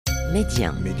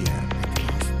ميديا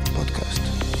بودكاست.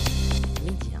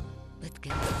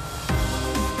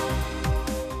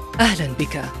 أهلا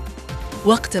بك.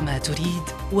 وقتما تريد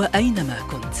وأينما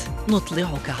كنت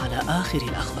نطلعك على آخر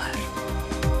الأخبار.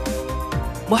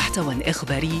 محتوى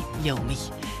إخباري يومي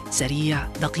سريع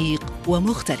دقيق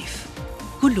ومختلف،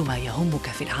 كل ما يهمك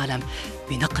في العالم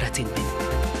بنقرة منه.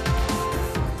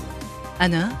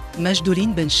 أنا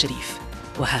مجدولين بن شريف،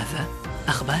 وهذا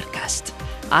أخبار كاست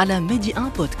على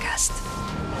ميديا بودكاست.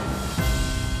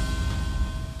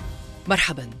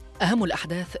 مرحبا. أهم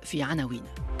الأحداث في عناوين.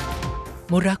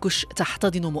 مراكش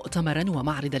تحتضن مؤتمرا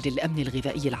ومعرضا للأمن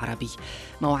الغذائي العربي،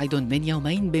 موعد من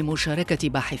يومين بمشاركة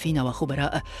باحثين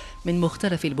وخبراء من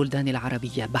مختلف البلدان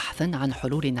العربية بحثا عن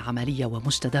حلول عملية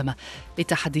ومستدامة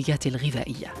للتحديات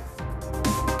الغذائية.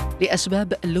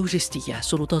 لأسباب لوجستية،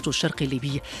 سلطات الشرق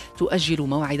الليبي تؤجل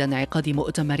موعد انعقاد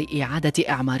مؤتمر إعادة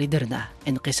إعمار درنة،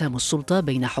 انقسام السلطة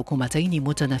بين حكومتين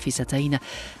متنافستين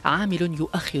عامل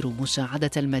يؤخر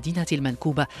مساعدة المدينة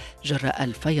المنكوبة جراء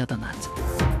الفيضانات.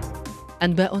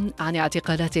 أنباء عن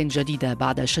اعتقالات جديدة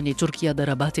بعد شن تركيا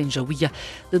ضربات جوية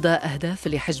ضد أهداف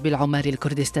لحزب العمالي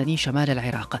الكردستاني شمال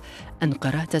العراق.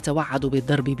 أنقرة تتوعد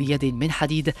بالضرب بيد من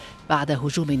حديد بعد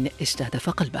هجوم استهدف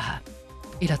قلبها.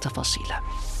 إلى التفاصيل.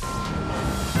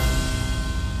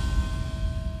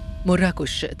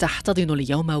 مراكش تحتضن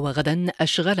اليوم وغدا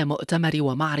أشغال مؤتمر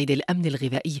ومعرض الأمن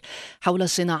الغذائي حول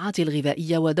الصناعات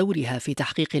الغذائية ودورها في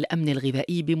تحقيق الأمن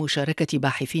الغذائي بمشاركة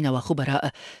باحثين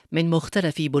وخبراء من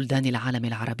مختلف بلدان العالم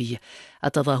العربي.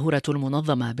 التظاهرة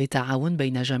المنظمة بالتعاون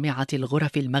بين جامعة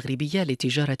الغرف المغربية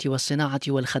للتجارة والصناعة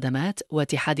والخدمات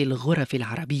واتحاد الغرف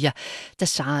العربية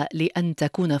تسعى لأن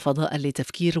تكون فضاء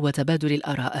لتفكير وتبادل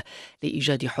الآراء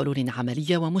لإيجاد حلول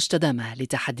عملية ومستدامة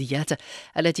للتحديات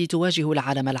التي تواجه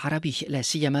العالم العربي، لا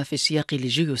سيما في السياق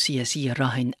الجيوسياسي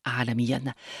الراهن عالميا.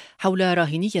 حول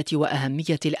راهنية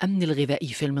وأهمية الأمن الغذائي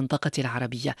في المنطقة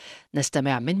العربية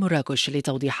نستمع من مراكش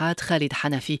لتوضيحات خالد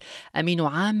حنفي، أمين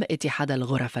عام اتحاد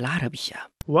الغرف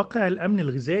العربية. واقع الأمن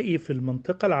الغذائي في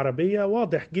المنطقة العربية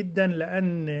واضح جدا،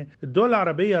 لأن الدول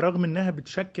العربية رغم أنها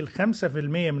بتشكل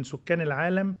 5% من سكان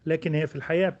العالم، لكن هي في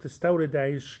الحقيقة بتستورد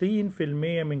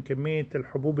 20% من كمية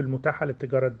الحبوب المتاحة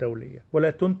للتجارة الدولية، ولا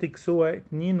تنتج سوى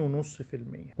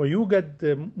 2.5%.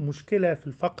 ويوجد مشكلة في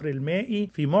الفقر المائي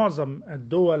في معظم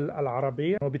الدول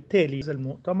العربية، وبالتالي هذا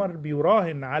المؤتمر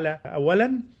بيراهن على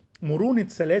أولا مرونة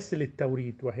سلاسل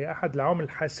التوريد، وهي أحد العوامل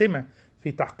الحاسمة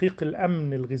في تحقيق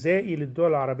الأمن الغذائي للدول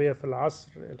العربية في العصر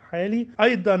الحالي.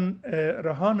 أيضا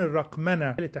رهان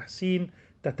الرقمنة لتحسين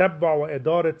تتبع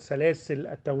وإدارة سلاسل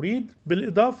التوريد.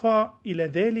 بالإضافة إلى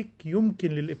ذلك يمكن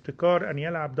للابتكار أن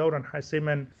يلعب دورا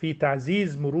حاسما في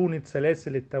تعزيز مرونة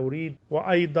سلاسل التوريد.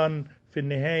 وأيضا في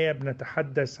النهاية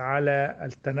بنتحدث على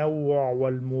التنوع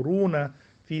والمرونة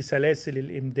في سلاسل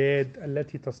الإمداد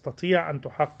التي تستطيع أن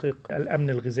تحقق الأمن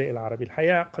الغذائي العربي.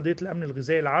 الحقيقة قضية الأمن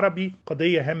الغذائي العربي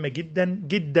قضية هامة جدا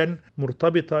جدا،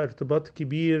 مرتبطة ارتباط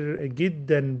كبير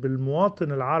جدا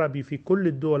بالمواطن العربي في كل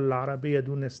الدول العربية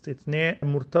دون استثناء،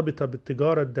 مرتبطة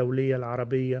بالتجارة الدولية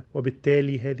العربية،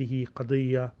 وبالتالي هذه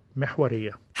قضية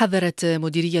محورية. حذرت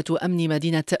مديرية أمن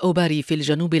مدينة أوباري في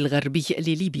الجنوب الغربي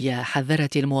لليبيا،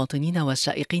 حذرت المواطنين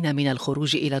والسائقين من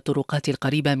الخروج إلى الطرقات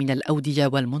القريبة من الأودية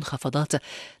والمنخفضات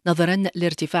نظرا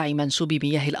لارتفاع منسوب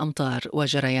مياه الأمطار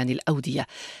وجريان الأودية.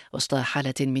 وسط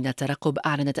حالة من الترقب،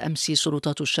 أعلنت أمس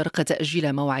سلطات الشرق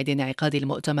تأجيل موعد انعقاد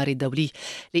المؤتمر الدولي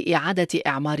لإعادة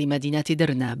إعمار مدينة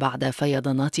درنة بعد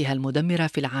فيضاناتها المدمرة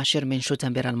في 10 من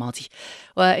شتنبر الماضي.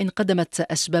 وإن قدمت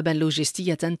أسبابا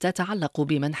لوجستية تتعلق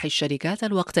بمنح الشركات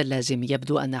الوقت اللازم،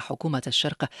 يبدو أن حكومة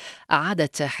الشرق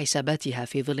أعادت حساباتها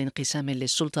في ظل انقسام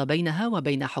للسلطة بينها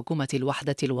وبين حكومة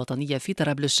الوحدة الوطنية في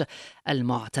طرابلس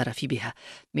المعترف بها.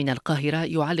 من القاهرة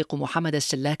يعلق محمد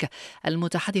السلاك،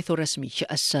 المتحدث الرسمي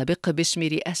السابق باسم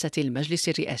رئاسة المجلس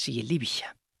الرئاسي الليبي.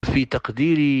 في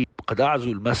تقديري قد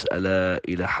أعزو المسألة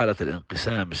إلى حالة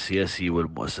الانقسام السياسي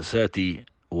والمؤسساتي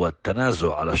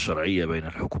والتنازع على الشرعية بين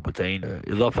الحكومتين،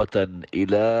 إضافة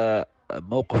إلى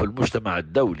موقف المجتمع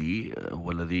الدولي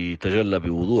والذي تجلى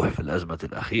بوضوح في الأزمة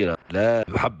الأخيرة، لا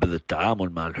يحبذ التعامل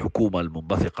مع الحكومة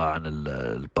المنبثقة عن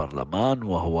البرلمان،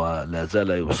 وهو لا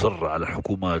زال يصر على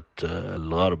حكومة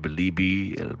الغرب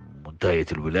الليبي منتهية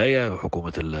الولاية،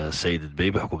 حكومة السيد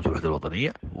الدبيبي، حكومة الوحدة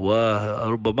الوطنية.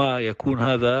 وربما يكون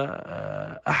هذا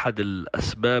أحد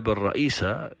الأسباب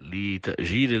الرئيسة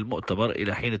لتأجيل المؤتمر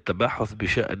إلى حين التباحث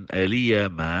بشأن آلية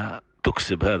ما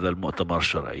تكسب هذا المؤتمر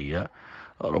الشرعية،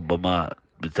 ربما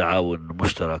بتعاون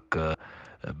مشترك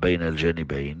بين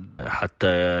الجانبين،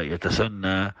 حتى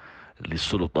يتسنى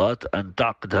للسلطات أن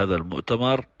تعقد هذا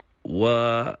المؤتمر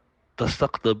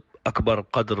وتستقطب أكبر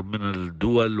قدر من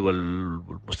الدول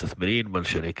والمستثمرين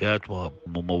والشركات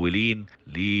وممولين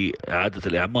لإعادة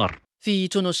الإعمار. في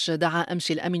تونس دعا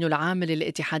أمس الأمين العام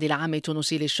للاتحاد العام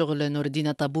التونسي للشغل نور الدين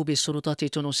الطبوب السلطات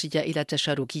التونسية إلى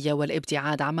التشاركية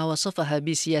والابتعاد عما وصفها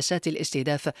بسياسات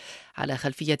الاستهداف على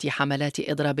خلفية حملات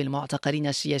إضراب المعتقلين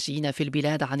السياسيين في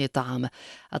البلاد عن الطعام.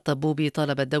 الطبوب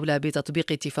طالب الدولة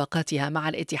بتطبيق اتفاقاتها مع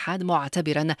الاتحاد،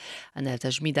 معتبرا أن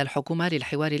تجميد الحكومة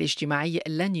للحوار الاجتماعي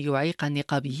لن يعيق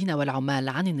النقابيين والعمال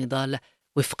عن النضال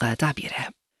وفق تعبيره.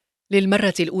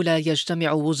 للمرة الأولى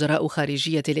يجتمع وزراء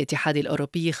خارجية الاتحاد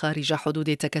الأوروبي خارج حدود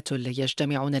التكتل.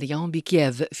 يجتمعون اليوم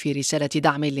بكييف في رسالة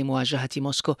دعم لمواجهة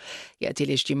موسكو. يأتي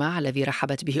الاجتماع الذي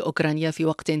رحبت به أوكرانيا في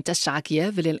وقت تسعى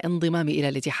كييف للانضمام إلى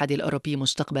الاتحاد الأوروبي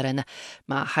مستقبلا،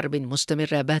 مع حرب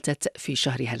مستمرة باتت في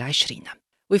شهرها 20.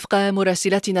 وفق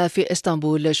مراسلتنا في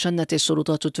إسطنبول، شنت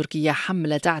السلطات التركية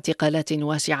حملة اعتقالات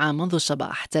واسعة منذ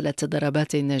الصباح. 3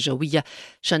 ضربات جوية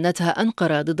شنتها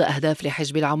أنقرة ضد أهداف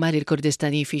لحزب العمالي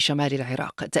الكردستاني في شمال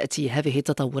العراق. تأتي هذه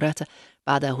التطورات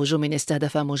بعد هجوم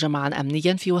استهدف مجمعا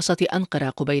أمنيا في وسط أنقرة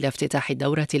قبيل افتتاح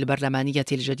الدورة البرلمانية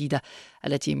الجديدة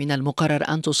التي من المقرر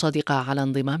أن تصادق على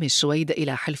انضمام السويد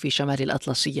إلى حلف شمال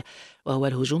الأطلسي، وهو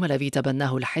الهجوم الذي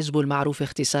تبناه الحزب المعروف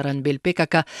اختصارا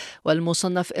بالبيكاكا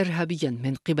والمصنف إرهابيا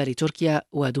من قبل تركيا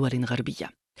ودول غربية.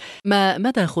 ما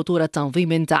مدى خطورة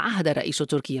تنظيم تعهد الرئيس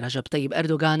التركي رجب طيب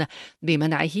أردوغان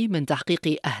بمنعه من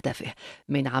تحقيق أهدافه؟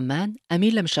 من عمان،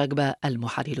 أمين لمشاقبة،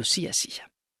 المحلل السياسي.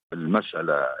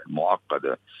 المسألة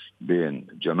معقدة بين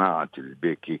جماعة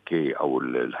البي أو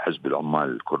الحزب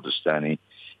العمالي الكردستاني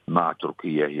مع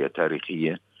تركيا، هي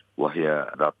تاريخية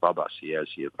وهي ذات طابع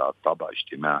سياسي، ذات طابع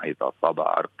اجتماعي، ذات طابع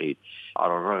عرقي،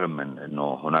 على الرغم من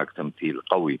أنه هناك تمثيل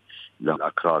قوي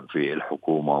للأكراد في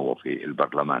الحكومة وفي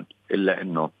البرلمان، إلا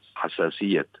أنه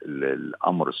حساسية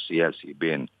الأمر السياسي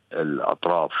بين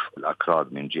الأطراف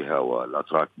الأكراد من جهة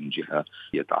والأتراك من جهة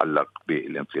يتعلق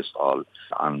بالانفصال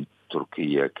عن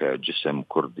تركيا كجسم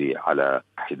كردي على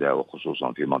حدة،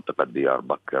 وخصوصا في منطقة ديار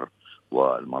بكر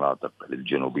والمناطق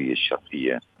الجنوبية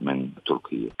الشرقية من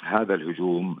تركيا. هذا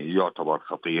الهجوم يعتبر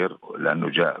خطير لأنه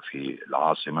جاء في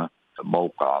العاصمة،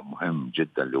 موقع مهم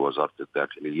جدا لوزارة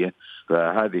الداخلية.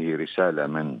 فهذه رسالة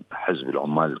من حزب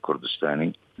العمال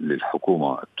الكردستاني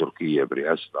للحكومة التركية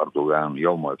برئاسة أردوغان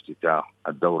يوم افتتاح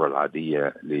الدورة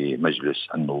العادية لمجلس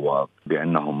النواب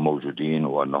بأنهم موجودين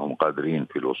وأنهم قادرين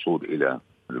في الوصول إلى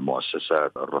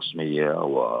المؤسسات الرسمية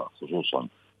وخصوصا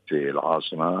في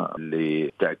العاصمة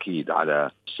لتأكيد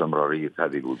على استمرارية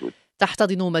هذه الوجود.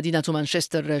 تحتضن مدينة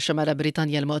مانشستر شمال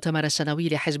بريطانيا المؤتمر السنوي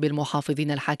لحزب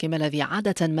المحافظين الحاكم الذي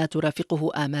عادة ما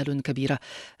ترافقه آمال كبيرة.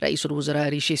 رئيس الوزراء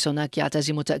ريشي سوناك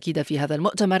يعتزم تأكيد في هذا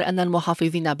المؤتمر أن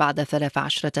المحافظين بعد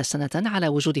 13 سنة على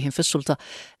وجودهم في السلطة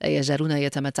لا يزالون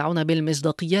يتمتعون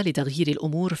بالمصداقية لتغيير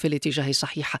الأمور في الاتجاه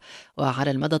الصحيح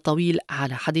وعلى المدى الطويل.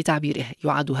 على حد تعبيره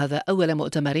يعد هذا أول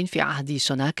مؤتمر في عهد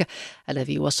سوناك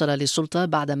الذي وصل للسلطة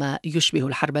بعدما يشبه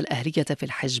الحرب الأهلية في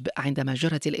الحزب عندما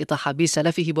جرت الإطاحة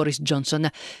بسلفه بوريس جونسون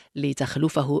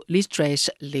لتخلفه ليز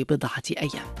تريس لبضعة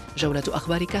أيام. جولة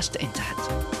أخبار كاست انتهت.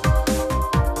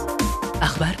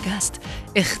 أخبار كاست،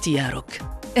 اختيارك،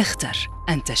 اختر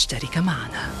أن تشترك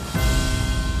معنا.